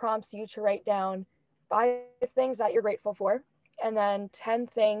journal prompts you to write down 5 things that you're grateful for, and then 10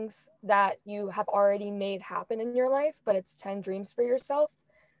 things that you have already made happen in your life, but it's 10 dreams for yourself.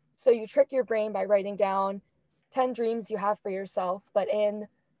 So you trick your brain by writing down 10 dreams you have for yourself, but in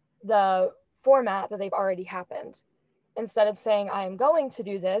the format that they've already happened. Instead of saying, I am going to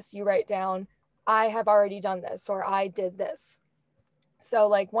do this, you write down, I have already done this, or I did this. So,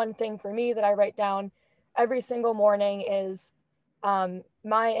 like, one thing for me that I write down every single morning is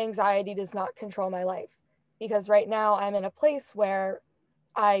my anxiety does not control my life. Because right now I'm in a place where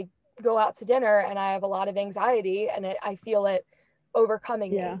I go out to dinner and I have a lot of anxiety, and I feel it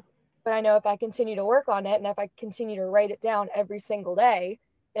overcoming me. But I know if I continue to work on it, and if I continue to write it down every single day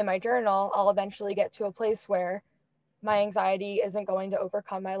in my journal, I'll eventually get to a place where my anxiety isn't going to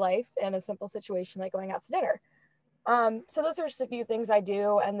overcome my life in a simple situation like going out to dinner. So those are just a few things I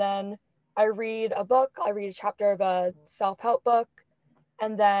do. And then I read a book. I read a chapter of a self-help book,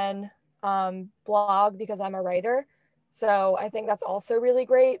 and then blog because I'm a writer. So I think that's also really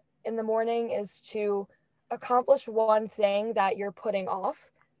great in the morning, is to accomplish one thing that you're putting off.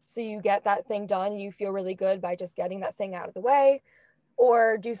 So you get that thing done and you feel really good by just getting that thing out of the way,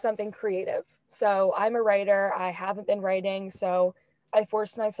 or do something creative. So I'm a writer. I haven't been writing. So I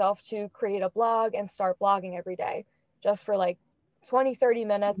forced myself to create a blog and start blogging every day, just for like 20, 30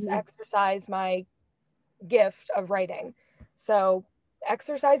 minutes, exercise my gift of writing. So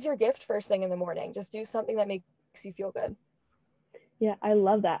exercise your gift first thing in the morning. Just do something that makes you feel good. Yeah, I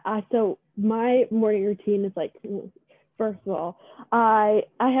love that. So my morning routine is like, first of all, I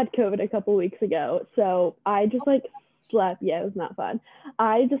had COVID a couple weeks ago, so I just like slept. Yeah, it was not fun.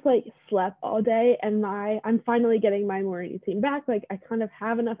 I just like slept all day, and I'm finally getting my morning routine back. Like, I kind of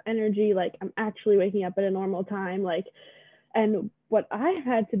have enough energy. Like, I'm actually waking up at a normal time. Like, and what I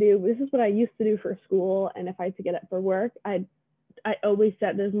had to do, this is what I used to do for school, and if I had to get up for work, I always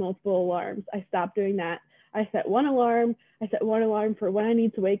set those multiple alarms. I stopped doing that. I set one alarm. I set one alarm for when I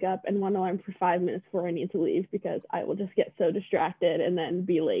need to wake up, and one alarm for 5 minutes before I need to leave, because I will just get so distracted and then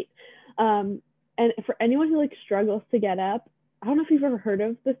be late. And for anyone who like struggles to get up, I don't know if you've ever heard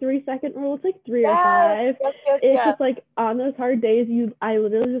of the 3-second rule. It's like 3 or 5. It's just like on those hard days, I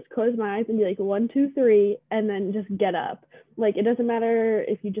literally just close my eyes and be like 1, 2, 3, and then just get up. Like, it doesn't matter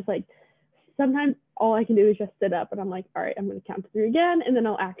if you just like, sometimes all I can do is just sit up, and I'm like, all right, I'm going to count to 3 again, and then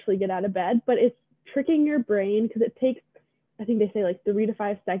I'll actually get out of bed. But it's tricking your brain, because it takes, I think they say like 3 to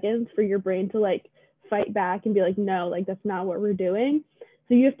 5 seconds for your brain to like fight back and be like, no, like that's not what we're doing.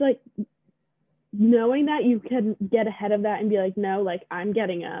 So you have to like, knowing that you can get ahead of that and be like, no, like I'm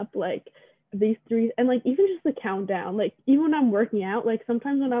getting up, like these 3, and like even just the countdown, like even when I'm working out, like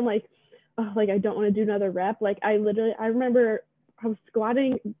sometimes when I'm like, oh, like I don't want to do another rep, like I remember I was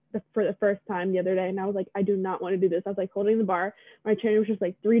squatting for the first time the other day, and I was like, I do not want to do this. I was like holding the bar, my trainer was just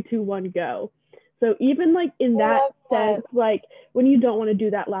like 3, 2, 1, go. So even like in that sense, like when you don't want to do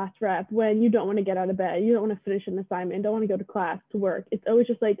that last rep, when you don't want to get out of bed, you don't want to finish an assignment, don't want to go to class, to work, it's always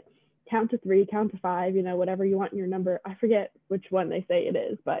just like count to 3, count to 5, you know, whatever you want in your number. I forget which one they say it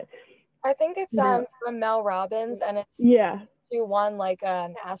is, but I think it's from Mel Robbins, and it's 2, 1, like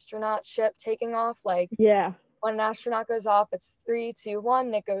an astronaut ship taking off. Like, when an astronaut goes off, it's 3, 2, 1,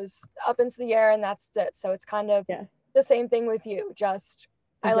 and it goes up into the air, and that's it. So it's kind of the same thing with you. Just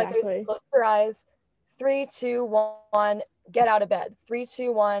I like to close your eyes. 3, 2, 1, get out of bed. 3,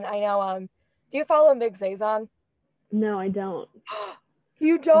 2, 1. I know. Do you follow Mig Zazon? No, I don't.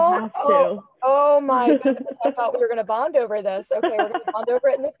 You don't? Oh my goodness. I thought we were going to bond over this. Okay, we're going to bond over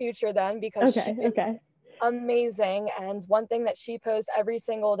it in the future then, because she's amazing. And one thing that she posts every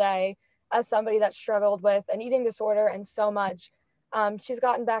single day, as somebody that struggled with an eating disorder and so much, she's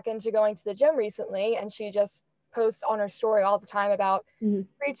gotten back into going to the gym recently, and she just posts on her story all the time about 3,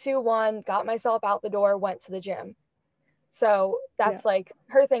 2, 1, got myself out the door, went to the gym. So that's like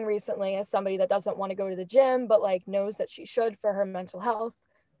her thing recently, as somebody that doesn't want to go to the gym, but like knows that she should for her mental health.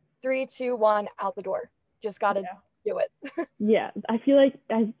 3, 2, 1, out the door. Just got to do it. I feel like,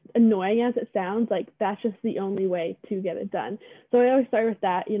 as annoying as it sounds, like that's just the only way to get it done. So I always start with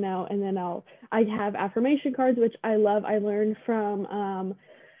that, you know, and then I have affirmation cards, which I love. I learned from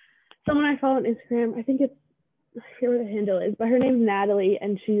someone I follow on Instagram. I think it's I forget what the handle is, but her name's Natalie,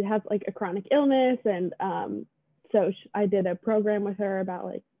 and she has like a chronic illness, and so I did a program with her about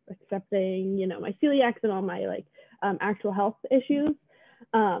like accepting, you know, my celiacs and all my like actual health issues.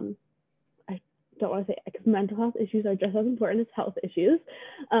 I don't want to say because mental health issues are just as important as health issues.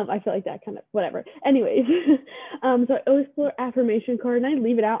 I feel like that kind of whatever. Anyways, so I always pull an affirmation card and I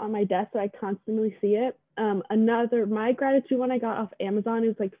leave it out on my desk so I constantly see it. My gratitude one I got off Amazon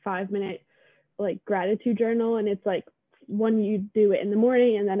is like 5-minute like gratitude journal, and it's like when you do it in the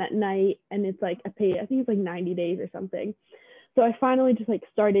morning and then at night, and it's like I think it's like 90 days or something. So I finally just like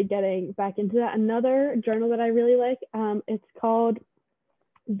started getting back into that. Another journal that I really like, it's called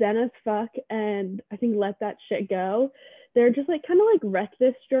Zen as Fuck, and I think Let That Shit Go. They're just like kind of like wreck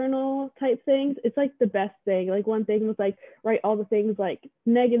this journal type things. It's like the best thing. Like one thing was like write all the things like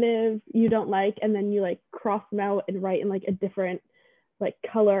negative you don't like, and then you like cross them out and write in like a different like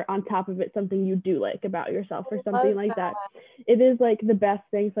color on top of it something you do like about yourself or something like that. It is like the best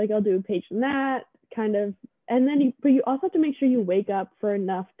thing. So like I'll do a page from that kind of, and then but you also have to make sure you wake up for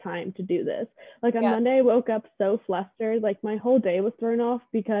enough time to do this. Like on Monday I woke up so flustered, like my whole day was thrown off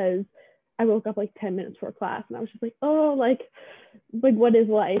because I woke up like 10 minutes before class, and I was just like, oh, like what is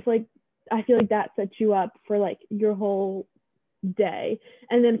life? Like I feel like that sets you up for like your whole day.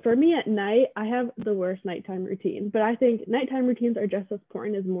 And then for me at night, I have the worst nighttime routine, but I think nighttime routines are just as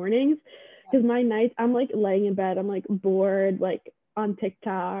important as mornings, because my nights I'm like laying in bed, I'm like bored, like on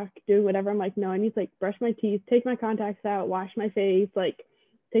TikTok doing whatever. I'm like, no, I need to like brush my teeth, take my contacts out, wash my face, like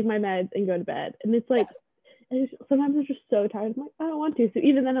take my meds and go to bed. And it's like sometimes I'm just so tired, I'm like, I don't want to. So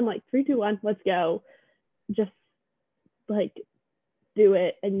even then I'm like 3 2 1, let's go, just like do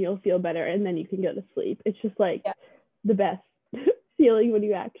it and you'll feel better, and then you can go to sleep. It's just like the best feeling when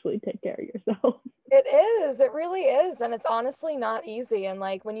you actually take care of yourself. It really is, and it's honestly not easy. And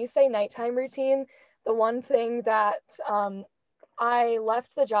like when you say nighttime routine, the one thing that I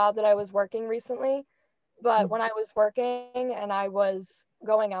left the job that I was working recently, but when I was working and I was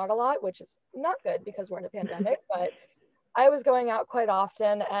going out a lot, which is not good because we're in a pandemic, but I was going out quite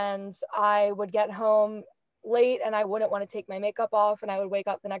often, and I would get home late and I wouldn't want to take my makeup off, and I would wake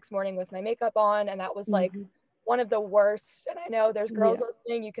up the next morning with my makeup on, and that was like one of the worst. And I know there's girls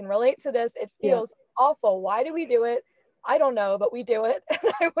listening, you can relate to this. It feels awful. Why do we do it? I don't know, but we do it.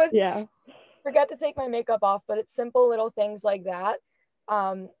 And I would forget to take my makeup off, but it's simple little things like that.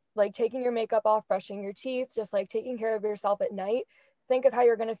 Like taking your makeup off, brushing your teeth, just like taking care of yourself at night. Think of how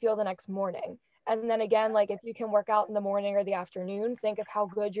you're going to feel the next morning. And then again, like if you can work out in the morning or the afternoon, think of how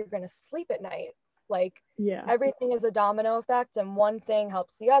good you're going to sleep at night. Like everything is a domino effect, and one thing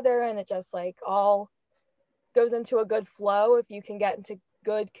helps the other, and it just like all goes into a good flow if you can get into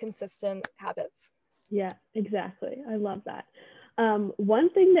good, consistent habits. Yeah, exactly. I love that. One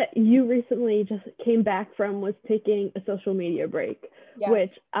thing that you recently just came back from was taking a social media break,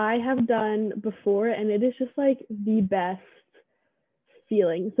 which I have done before, and it is just like the best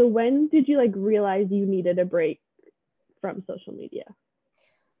feeling. So when did you like realize you needed a break from social media?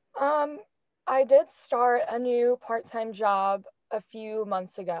 I did start a new part-time job a few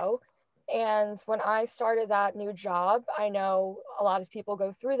months ago. And when I started that new job, I know a lot of people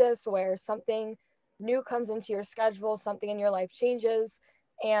go through this where something new comes into your schedule, something in your life changes,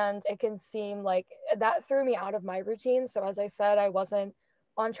 and it can seem like that threw me out of my routine. So as I said, I wasn't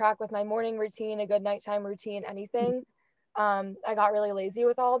on track with my morning routine, a good nighttime routine, anything. I got really lazy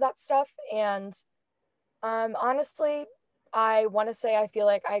with all of that stuff. And honestly, I want to say I feel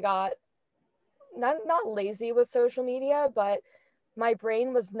like I got not lazy with social media, but my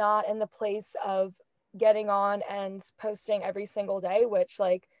brain was not in the place of getting on and posting every single day, which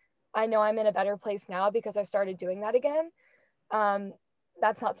like I know I'm in a better place now because I started doing that again.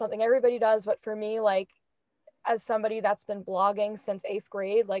 That's not something everybody does, but for me, like as somebody that's been blogging since 8th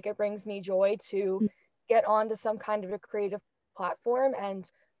grade, like it brings me joy to get onto some kind of a creative platform and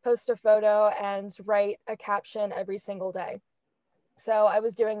post a photo and write a caption every single day. So I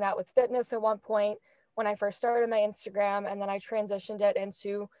was doing that with fitness at one point when I first started my Instagram, and then I transitioned it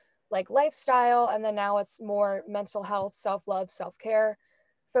into like lifestyle, and then now it's more mental health, self-love, self-care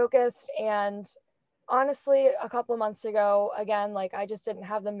focused. And honestly, a couple months ago, again, like I just didn't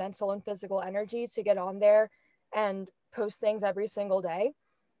have the mental and physical energy to get on there and post things every single day.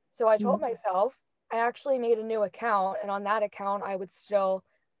 So I told myself, I actually made a new account, and on that account I would still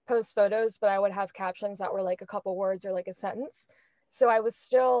post photos, but I would have captions that were like a couple words or like a sentence. So I was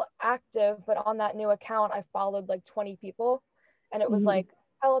still active, but on that new account, I followed like 20 people. And it was like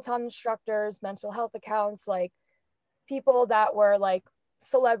Peloton instructors, mental health accounts, like people that were like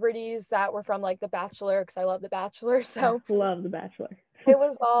celebrities that were from like The Bachelor, because I love The Bachelor. So love The Bachelor. it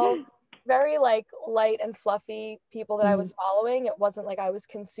was all very like light and fluffy people that I was following. It wasn't like I was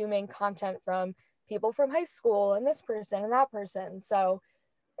consuming content from people from high school and this person and that person. So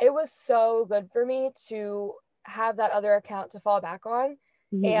it was so good for me to have that other account to fall back on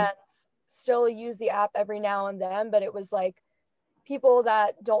and still use the app every now and then. But it was like people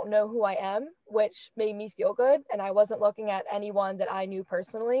that don't know who I am, which made me feel good. And I wasn't looking at anyone that I knew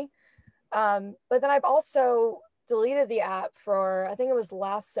personally. But then I've also deleted the app for, I think it was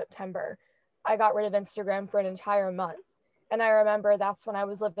last September. I got rid of Instagram for an entire month. And I remember that's when I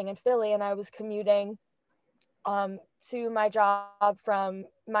was living in Philly and I was commuting to my job from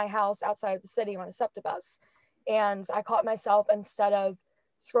my house outside of the city on a SEPTA bus. And I caught myself, instead of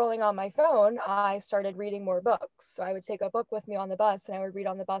scrolling on my phone, I started reading more books. So I would take a book with me on the bus and I would read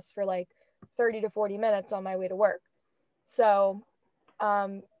on the bus for like 30 to 40 minutes on my way to work. So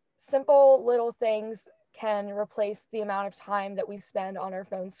simple little things can replace the amount of time that we spend on our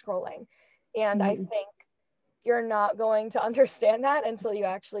phones scrolling. And I think you're not going to understand that until you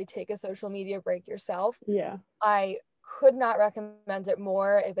actually take a social media break yourself. Yeah. I could not recommend it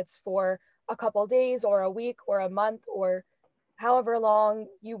more if it's for a couple days or a week or a month or however long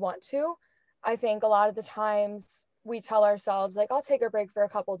you want to. I think a lot of the times we tell ourselves like, I'll take a break for a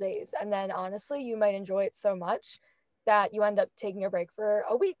couple days. And then honestly, you might enjoy it so much that you end up taking a break for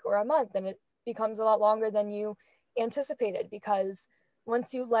a week or a month, and it becomes a lot longer than you anticipated, because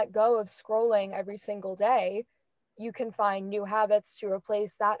once you let go of scrolling every single day, you can find new habits to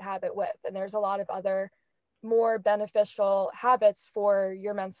replace that habit with. And there's a lot of other more beneficial habits for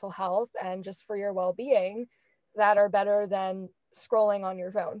your mental health and just for your well-being that are better than scrolling on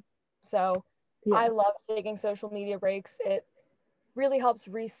your phone. So I love taking social media breaks. It really helps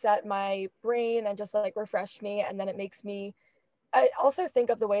reset my brain and just like refresh me. And then it makes me, I also think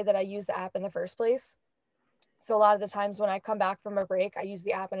of the way that I use the app in the first place. So a lot of the times when I come back from a break, I use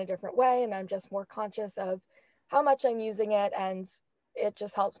the app in a different way and I'm just more conscious of how much I'm using it. And it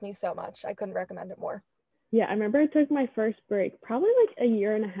just helps me so much. I couldn't recommend it more. Yeah, I remember I took my first break probably like a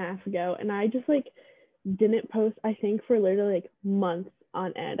year and a half ago, and I just like didn't post, I think, for literally like months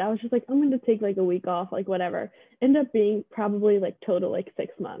on end. I was just like, I'm going to take like a week off, like whatever. Ended up being probably like total like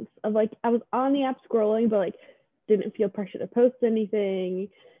 6 months of like, I was on the app scrolling, but like didn't feel pressure to post anything,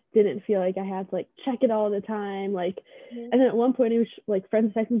 didn't feel like I had to like check it all the time. Like, and then at one point it was like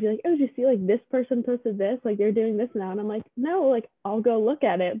friends texting me be like, oh, did you see like this person posted this? Like they're doing this now. And I'm like, no, like I'll go look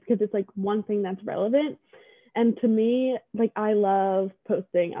at it because it's like one thing that's relevant. And to me, like I love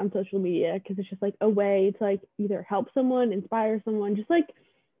posting on social media because it's just like a way to like either help someone, inspire someone, just like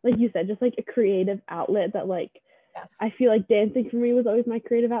you said, just like a creative outlet that like, yes. I feel like dancing for me was always my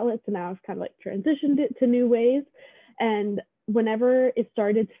creative outlet. So now I've kind of like transitioned it to new ways. And whenever it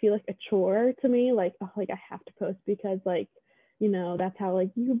started to feel like a chore to me, like, oh, like I have to post because like, you know, that's how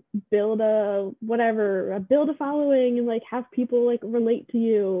like you build a following and like have people like relate to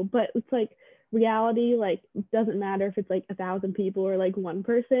you. But it's like, reality, like doesn't matter if it's like 1,000 people or like one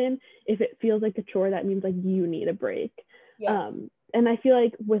person. If it feels like a chore, that means like you need a break. Yes. And I feel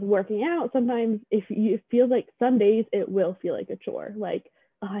like with working out, sometimes if you feel like some days it will feel like a chore, like,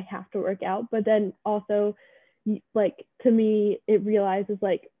 oh, I have to work out. But then also, like to me, it realizes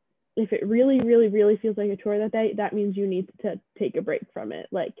like if it really, really, really feels like a chore that day, that means you need to take a break from it.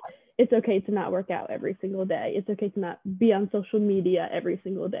 Like it's okay to not work out every single day. It's okay to not be on social media every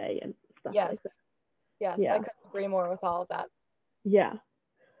single day and stuff yes. like that. Yes, Yeah. I couldn't agree more with all of that. Yeah.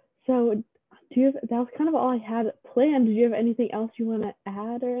 So that was kind of all I had planned. Did you have anything else you want to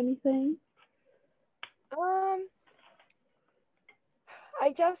add or anything? I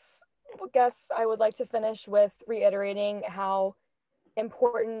guess I would like to finish with reiterating how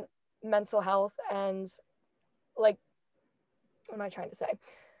important mental health and like, what am I trying to say?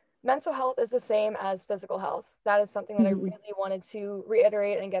 Mental health is the same as physical health. That is something that I really wanted to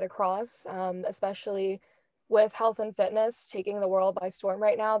reiterate and get across, especially with health and fitness taking the world by storm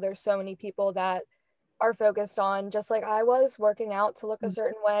right now. There's so many people that are focused on, just like I was, working out to look a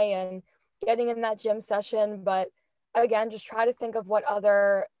certain way and getting in that gym session. But again, just try to think of what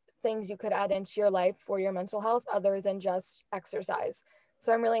other things you could add into your life for your mental health other than just exercise.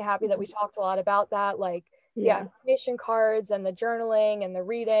 So I'm really happy that we talked a lot about that, like the affirmation cards and the journaling and the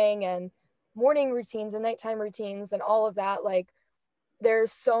reading and morning routines and nighttime routines and all of that. Like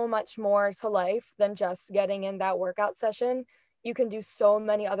there's so much more to life than just getting in that workout session. You can do so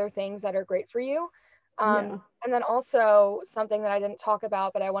many other things that are great for you. And then also something that I didn't talk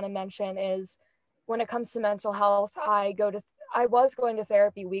about, but I want to mention is when it comes to mental health, I was going to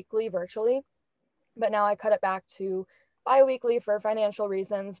therapy weekly virtually, but now I cut it back to bi-weekly for financial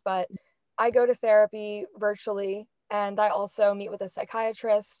reasons. But I go to therapy virtually And I also meet with a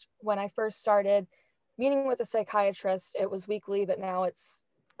psychiatrist. When I first started meeting with a psychiatrist, it was weekly, but now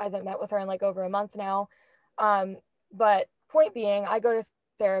I haven't met with her in like over a month now. But point being, I go to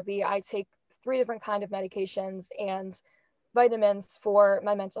therapy. I take 3 different kind of medications and vitamins for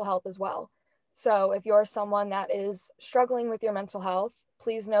my mental health as well. So if you're someone that is struggling with your mental health,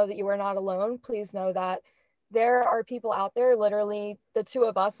 please know that you are not alone. Please know that there are people out there, literally the 2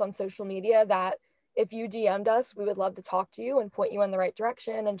 of us on social media, that if you DM'd us, we would love to talk to you and point you in the right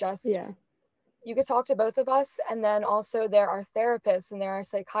direction, and just, you could talk to both of us. And then also there are therapists and there are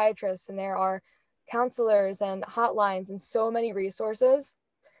psychiatrists and there are counselors and hotlines and so many resources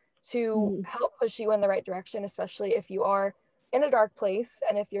to help push you in the right direction, especially if you are in a dark place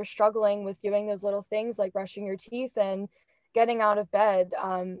and if you're struggling with doing those little things like brushing your teeth and getting out of bed.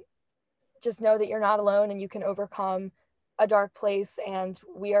 Just know that you're not alone and you can overcome a dark place, and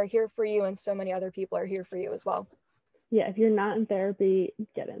we are here for you, and so many other people are here for you as well. Yeah, if you're not in therapy,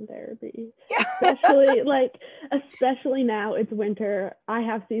 get in therapy. Yeah. especially now it's winter. I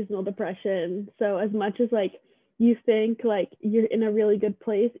have seasonal depression, so as much as like you think like you're in a really good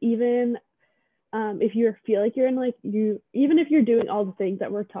place, even if you feel like you're in like even if you're doing all the things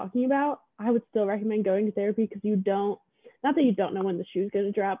that we're talking about, I would still recommend going to therapy, because not that you don't know when the shoe's going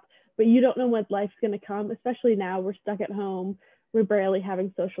to drop, but you don't know when life's going to come, especially now we're stuck at home. We're barely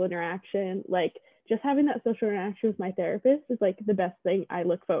having social interaction. Like, just having that social interaction with my therapist is like the best thing I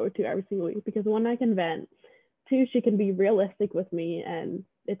look forward to every single week, because 1, I can vent. 2, she can be realistic with me and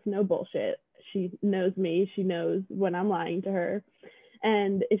it's no bullshit. She knows me. She knows when I'm lying to her.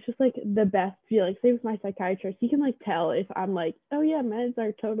 And it's just like the best feeling. Same with my psychiatrist. He can like tell if I'm like, oh yeah, meds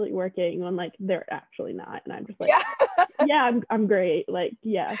are totally working, when like they're actually not. And I'm just like, yeah, I'm great. Like,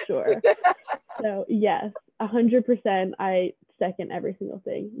 yeah, sure. So yes, 100%. I second every single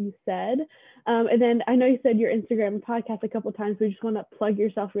thing you said. And then I know you said your Instagram and podcast a couple of times. We just want to plug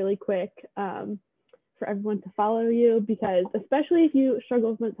yourself really quick for everyone to follow you, because especially if you struggle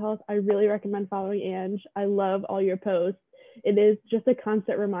with mental health, I really recommend following Ange. I love all your posts. It is just a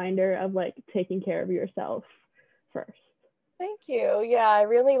constant reminder of like taking care of yourself first. Thank you. Yeah, I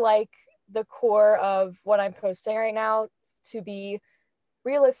really like the core of what I'm posting right now to be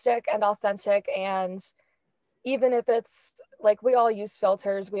realistic and authentic. And even if it's like, we all use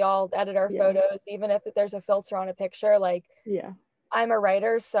filters, we all edit our photos, even if there's a filter on a picture, like, I'm a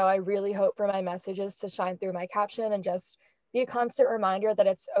writer, so I really hope for my messages to shine through my caption and just be a constant reminder that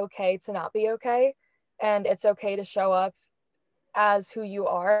it's okay to not be okay, and it's okay to show up as who you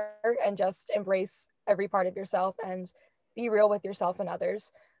are and just embrace every part of yourself and be real with yourself and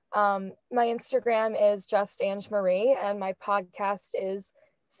others. My Instagram is just Ange Marie, and my podcast is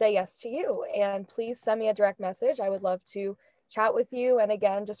Say Yes to You. And please send me a direct message. I would love to chat with you. And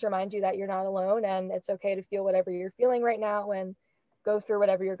again, just remind you that you're not alone, and it's okay to feel whatever you're feeling right now and go through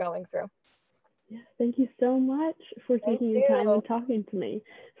whatever you're going through. Yeah, thank you so much for taking your time and talking to me.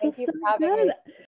 Thank you for having me.